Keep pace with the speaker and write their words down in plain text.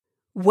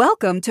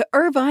Welcome to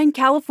Irvine,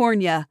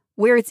 California,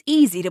 where it's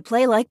easy to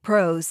play like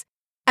pros.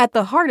 At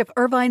the heart of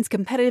Irvine's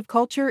competitive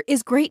culture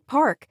is Great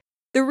Park,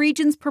 the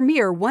region's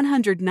premier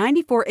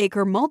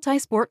 194-acre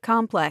multi-sport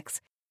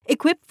complex,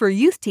 equipped for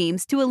youth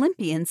teams to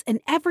Olympians and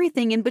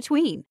everything in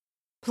between.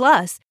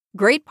 Plus,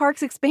 Great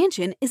Park's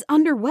expansion is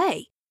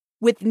underway.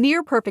 With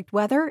near-perfect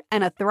weather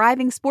and a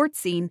thriving sports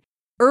scene,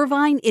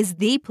 Irvine is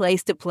the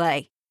place to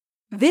play.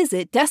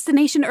 Visit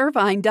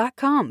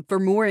DestinationIrvine.com for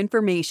more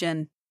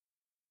information.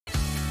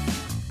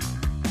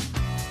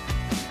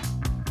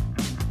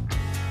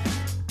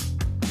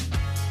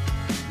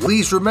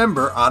 Please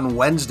remember, on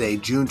Wednesday,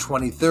 June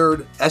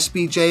 23rd,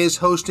 SBJ is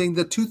hosting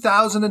the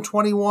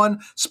 2021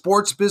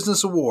 Sports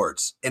Business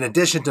Awards. In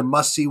addition to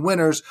must-see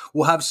winners,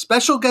 we'll have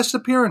special guest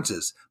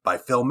appearances by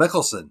Phil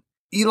Mickelson,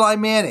 Eli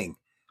Manning,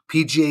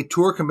 PGA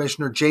Tour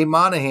Commissioner Jay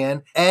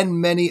Monahan, and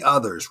many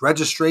others.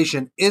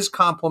 Registration is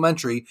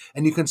complimentary,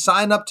 and you can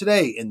sign up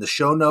today in the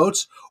show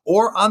notes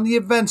or on the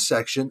events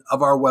section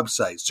of our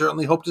website.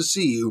 Certainly hope to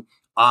see you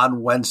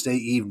on Wednesday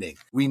evening.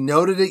 We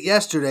noted it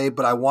yesterday,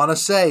 but I want to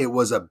say it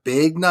was a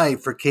big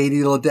night for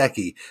Katie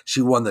Ledecky.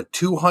 She won the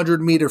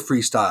 200-meter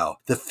freestyle,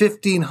 the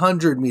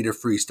 1,500-meter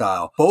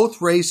freestyle,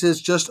 both races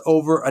just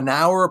over an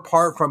hour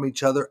apart from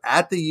each other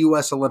at the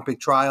U.S. Olympic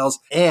trials,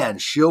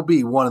 and she'll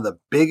be one of the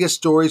biggest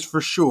stories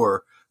for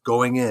sure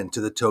going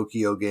into the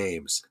Tokyo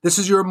Games. This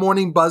is your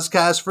morning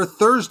buzzcast for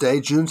Thursday,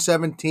 June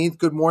 17th.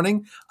 Good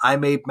morning.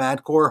 I'm Abe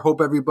Madcore.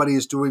 Hope everybody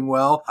is doing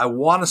well. I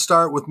want to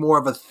start with more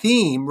of a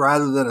theme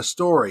rather than a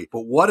story,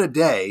 but what a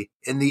day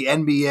in the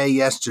NBA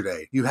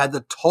yesterday. You had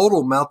the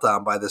total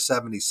meltdown by the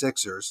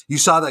 76ers. You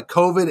saw that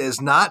COVID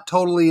is not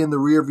totally in the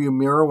rearview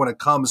mirror when it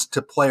comes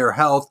to player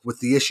health with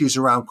the issues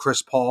around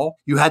Chris Paul.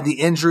 You had the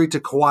injury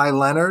to Kawhi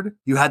Leonard.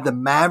 You had the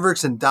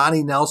Mavericks and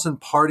Donnie Nelson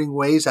parting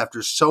ways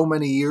after so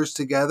many years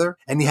together.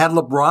 And you had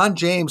LeBron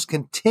James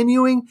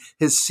continuing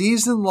his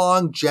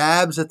season-long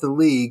jabs at the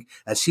league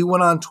as he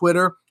went on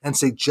Twitter and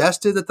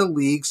suggested that the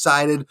league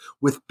sided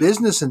with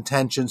business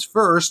intentions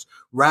first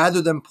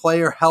rather than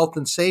player health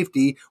and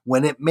safety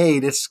when it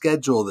made its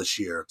schedule this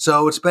year.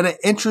 So it's been an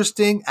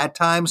interesting, at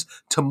times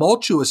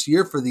tumultuous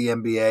year for the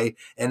NBA,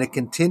 and it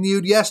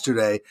continued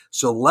yesterday.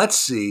 So let's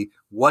see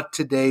what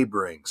today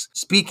brings.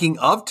 Speaking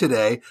of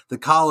today, the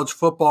College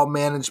Football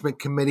Management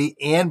Committee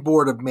and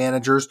Board of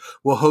Managers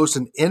will host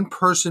an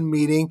in-person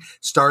meeting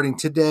starting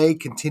today,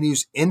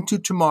 continues into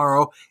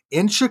tomorrow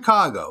in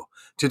Chicago,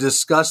 to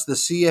discuss the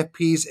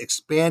CFP's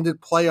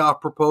expanded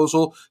playoff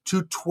proposal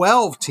to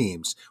 12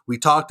 teams. We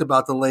talked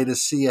about the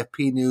latest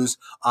CFP news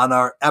on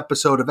our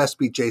episode of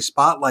SBJ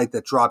Spotlight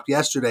that dropped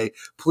yesterday.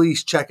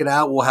 Please check it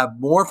out. We'll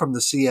have more from the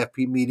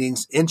CFP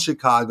meetings in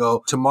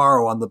Chicago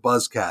tomorrow on the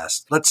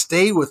Buzzcast. Let's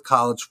stay with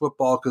college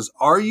football, because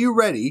are you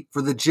ready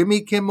for the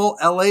Jimmy Kimmel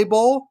LA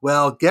Bowl?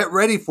 Well, get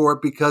ready for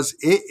it, because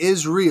it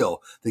is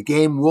real. The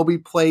game will be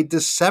played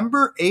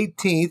December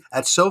 18th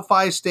at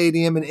SoFi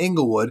Stadium in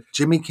Inglewood.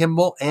 Jimmy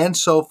Kimmel and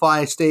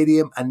SoFi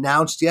Stadium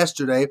announced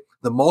yesterday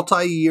the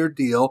multi-year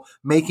deal,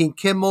 making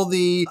Kimmel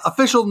the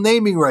official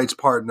naming rights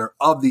partner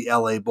of the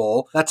LA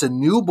Bowl. That's a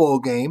new bowl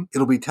game.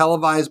 It'll be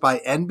televised by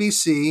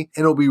NBC,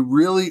 and it'll be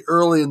really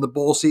early in the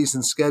bowl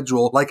season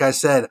schedule, like I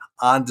said,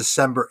 on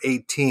December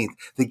 18th.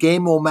 The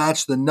game will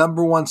match the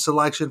number 1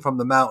 selection from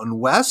the Mountain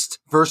West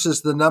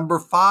versus the number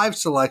 5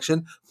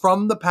 selection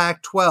from the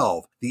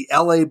Pac-12. The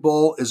LA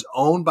Bowl is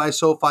owned by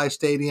SoFi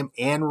Stadium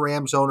and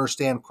Rams owner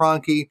Stan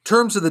Kroenke.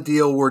 Terms of the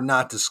deal were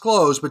not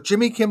disclosed, but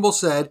Jimmy Kimmel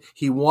said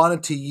he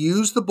wanted to use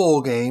the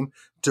bowl game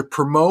to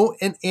promote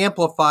and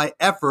amplify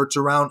efforts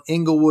around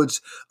Inglewood's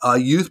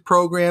youth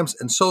programs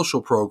and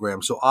social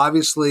programs. So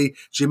obviously,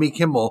 Jimmy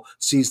Kimmel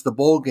sees the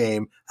bowl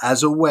game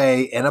as a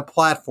way and a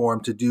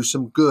platform to do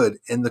some good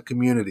in the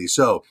community.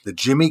 So the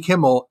Jimmy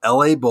Kimmel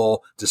LA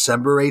Bowl,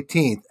 December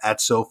 18th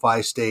at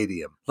SoFi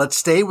Stadium. Let's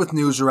stay with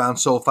news around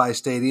SoFi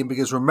Stadium,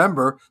 because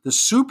remember, the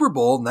Super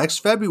Bowl next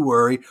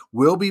February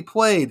will be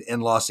played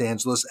in Los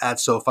Angeles at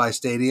SoFi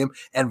Stadium,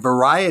 and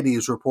Variety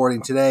is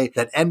reporting today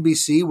that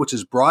NBC, which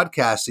is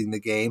broadcasting the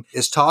game,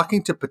 is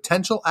talking to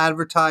potential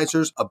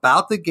advertisers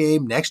about the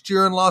game next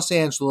year in Los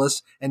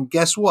Angeles, and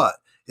guess what?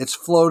 It's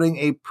floating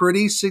a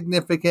pretty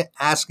significant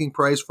asking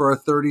price for a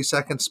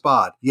 30-second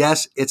spot.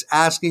 Yes, it's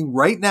asking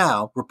right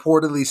now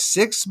reportedly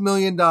 $6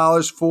 million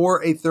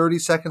for a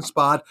 30-second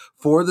spot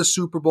for the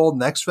Super Bowl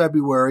next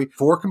February.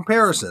 For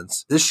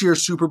comparisons, this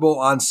year's Super Bowl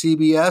on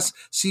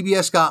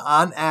CBS got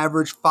on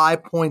average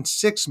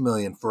 $5.6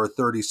 million for a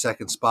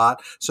 30-second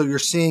spot. So you're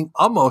seeing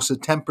almost a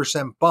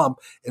 10% bump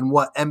in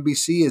what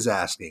NBC is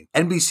asking.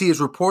 NBC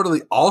is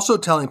reportedly also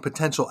telling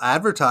potential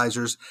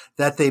advertisers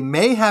that they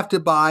may have to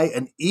buy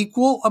an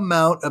equal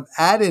amount of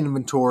ad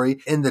inventory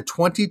in the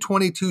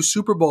 2022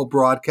 Super Bowl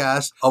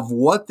broadcast of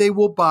what they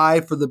will buy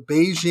for the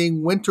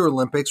Beijing Winter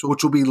Olympics,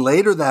 which will be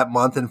later that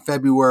month in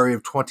February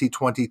of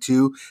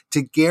 2022,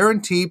 to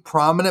guarantee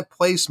prominent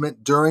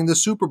placement during the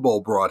Super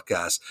Bowl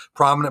broadcast.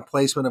 Prominent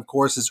placement, of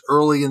course, is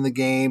early in the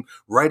game,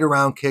 right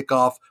around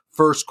kickoff,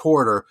 first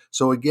quarter.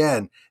 So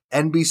again,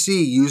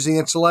 NBC using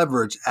its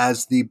leverage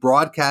as the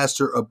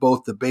broadcaster of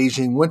both the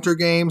Beijing Winter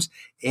Games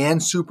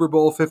and Super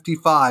Bowl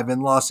 55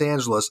 in Los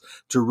Angeles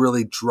to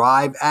really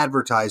drive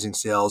advertising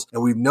sales.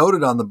 And we've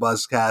noted on the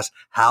Buzzcast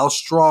how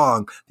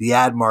strong the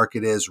ad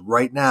market is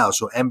right now.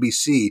 So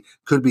NBC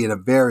could be in a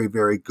very,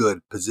 very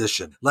good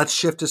position. Let's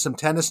shift to some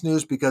tennis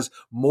news, because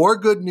more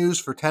good news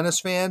for tennis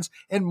fans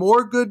and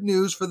more good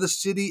news for the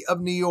city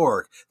of New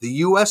York. The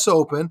U.S.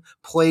 Open,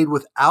 played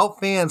without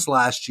fans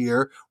last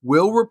year,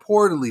 will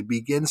reportedly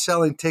begin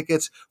selling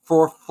tickets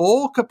for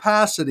full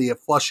capacity at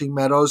Flushing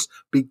Meadows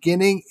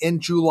beginning in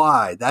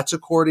July. That's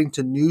according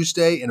to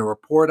Newsday in a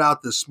report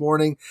out this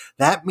morning.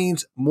 That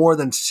means more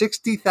than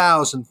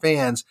 60,000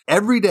 fans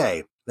every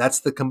day.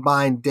 That's the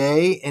combined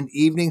day and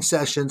evening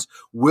sessions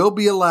will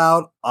be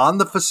allowed on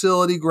the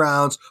facility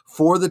grounds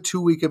for the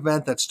 2-week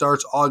event that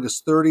starts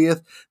August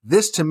 30th.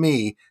 This, to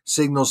me,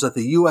 signals that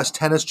the U.S.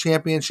 Tennis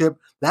Championship,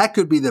 that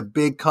could be the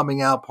big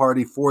coming out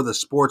party for the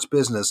sports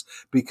business,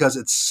 because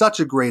it's such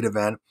a great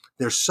event.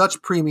 There's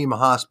such premium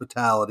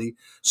hospitality.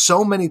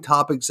 So many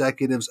top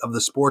executives of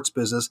the sports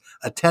business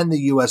attend the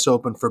U.S.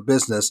 Open for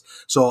business.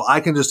 So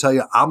I can just tell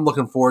you, I'm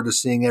looking forward to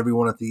seeing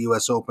everyone at the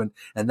U.S. Open.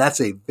 And that's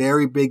a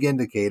very big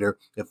indicator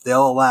if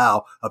they'll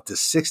allow up to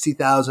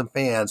 60,000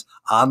 fans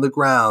on the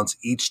grounds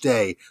each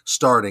day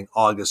starting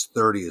August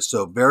 30th.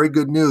 So very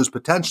good news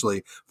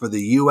potentially for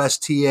the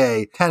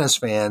USTA tennis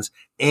fans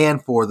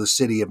and for the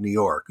city of New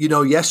York. You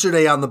know,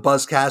 yesterday on the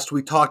Buzzcast,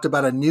 we talked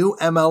about a new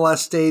MLS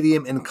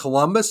stadium in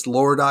Columbus,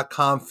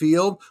 Lower.com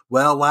Field.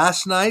 Well,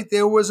 last night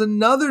there was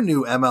another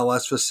new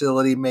MLS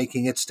facility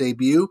making its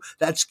debut.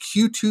 That's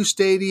Q2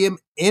 Stadium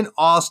in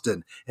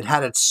Austin. It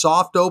had its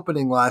soft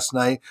opening last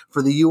night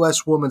for the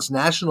U.S. women's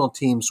national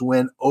team's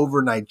win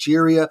over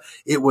Nigeria.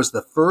 It was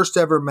the first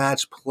ever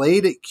match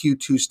played at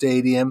Q2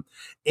 Stadium,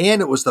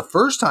 and it was the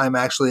first time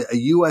actually a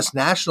U.S.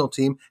 national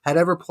team had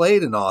ever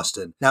played in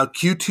Austin. Now,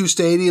 Q2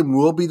 Stadium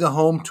will be the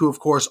home to, of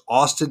course,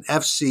 Austin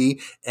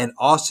FC, and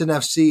Austin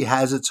FC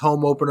has its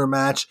home opener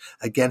match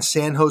against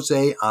San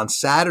Jose on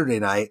Saturday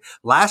night.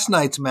 Last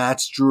night's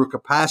match drew a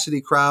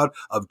capacity crowd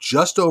of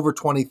just over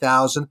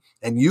 20,000,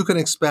 and you can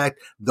expect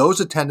those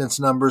attendance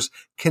numbers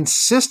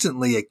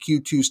consistently at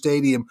Q2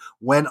 Stadium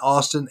when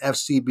Austin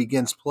FC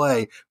begins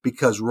play,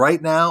 because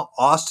right now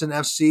Austin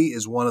FC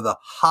is one of the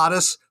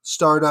hottest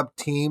startup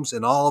teams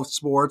in all of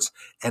sports,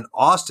 and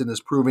Austin is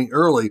proving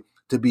early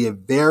to be a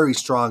very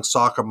strong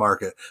soccer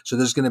market. So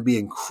there's going to be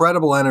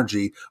incredible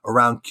energy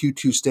around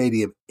Q2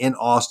 Stadium in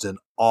Austin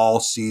all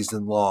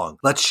season long.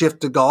 Let's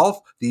shift to golf.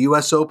 The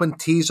U.S. Open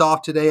tees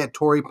off today at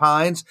Torrey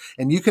Pines,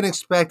 and you can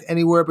expect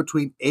anywhere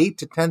between 8,000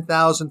 to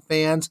 10,000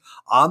 fans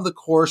on the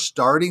course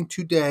starting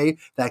today.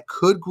 That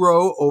could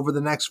grow over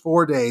the next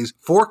 4 days.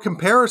 For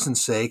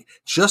comparison's sake,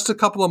 just a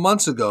couple of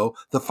months ago,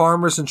 the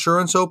Farmers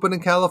Insurance Open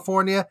in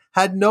California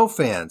had no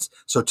fans.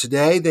 So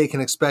today they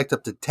can expect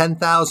up to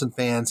 10,000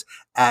 fans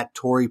at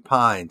Torrey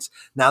Pines.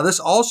 Now, this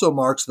also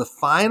marks the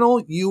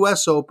final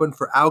U.S. Open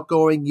for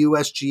outgoing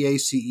USGA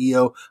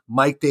CEO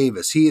Mike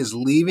Davis. He is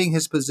leaving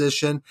his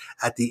position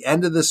at the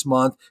end of this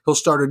month. He'll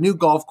start a new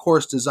golf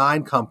course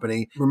design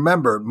company.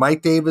 Remember,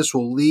 Mike Davis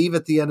will leave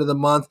at the end of the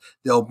month.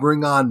 They'll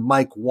bring on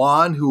Mike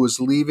Wan, who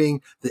is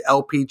leaving the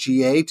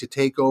LPGA to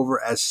take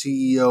over as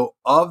CEO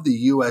of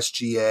the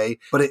USGA.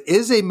 But it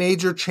is a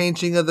major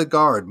changing of the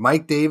guard.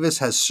 Mike Davis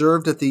has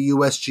served at the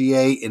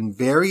USGA in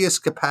various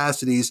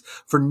capacities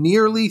for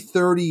nearly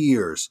 30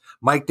 years.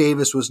 Mike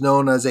Davis was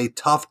known as a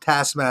tough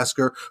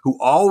taskmaster who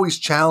always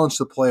challenged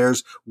the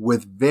players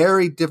with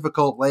very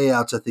difficult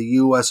layouts at the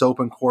U.S.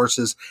 Open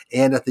courses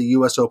and at the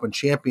U.S. Open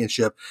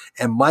Championship.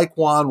 And Mike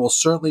Wan will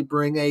certainly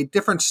bring a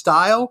different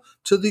style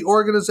to the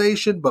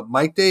organization, but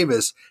Mike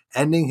Davis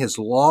ending his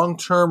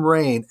long-term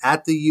reign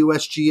at the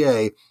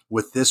USGA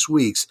with this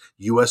week's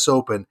U.S.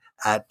 Open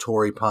at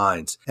Torrey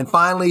Pines. And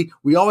finally,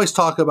 we always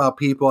talk about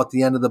people at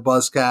the end of the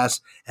Buzzcast,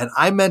 and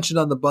I mentioned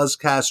on the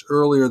Buzzcast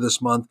earlier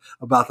this month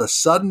about the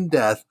sudden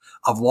death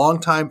of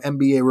longtime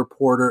NBA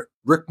reporter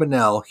Rick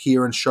Bonnell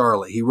here in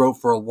Charlotte. He wrote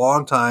for a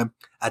long time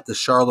at the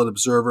Charlotte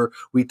Observer.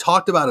 We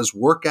talked about his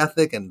work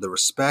ethic and the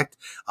respect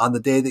on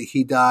the day that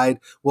he died.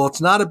 Well, it's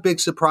not a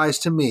big surprise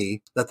to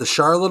me that the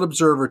Charlotte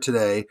Observer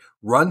today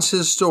runs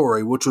his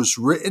story, which was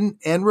written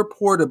and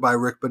reported by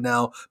Rick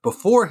Bonnell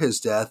before his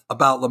death,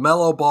 about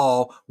LaMelo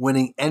Ball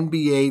winning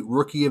NBA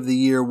Rookie of the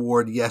Year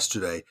award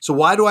yesterday. So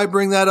why do I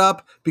bring that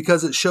up?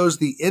 Because it shows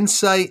the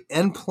insight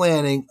and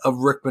planning of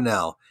Rick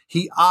Bonnell.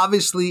 He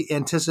obviously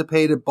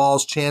anticipated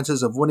Ball's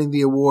chances of winning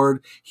the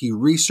award. He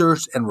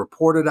researched and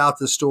reported out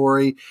the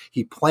story.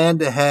 He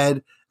planned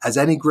ahead, as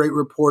any great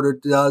reporter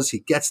does. He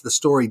gets the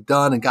story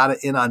done and got it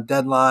in on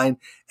deadline.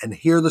 And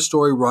here the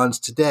story runs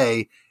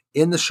today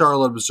in the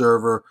Charlotte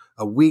Observer,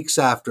 weeks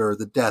after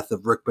the death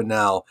of Rick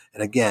Bonnell.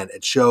 And again,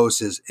 it shows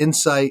his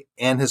insight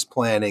and his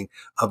planning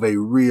of a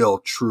real,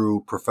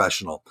 true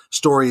professional.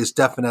 Story is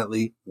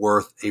definitely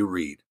worth a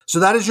read. So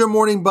that is your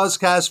morning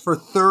Buzzcast for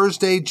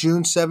Thursday,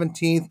 June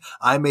 17th.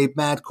 I'm Abe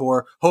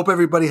Madkour. Hope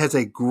everybody has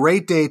a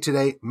great day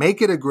today.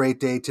 Make it a great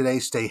day today.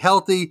 Stay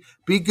healthy.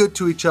 Be good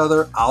to each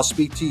other. I'll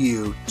speak to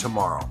you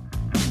tomorrow.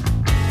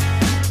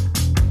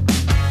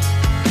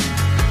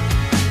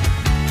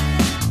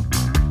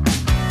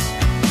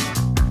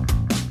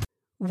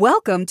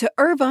 Welcome to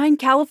Irvine,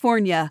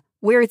 California,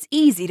 where it's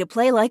easy to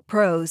play like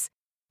pros.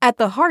 At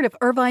the heart of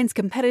Irvine's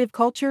competitive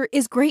culture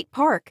is Great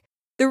Park,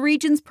 the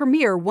region's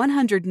premier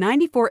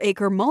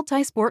 194-acre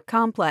multi-sport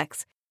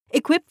complex,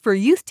 equipped for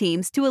youth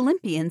teams to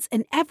Olympians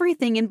and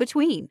everything in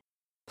between.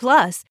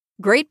 Plus,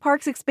 Great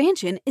Park's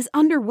expansion is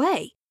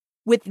underway.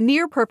 With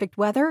near-perfect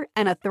weather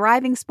and a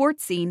thriving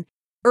sports scene,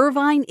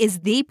 Irvine is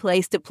the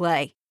place to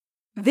play.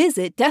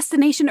 Visit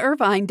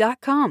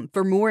DestinationIrvine.com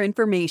for more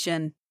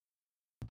information.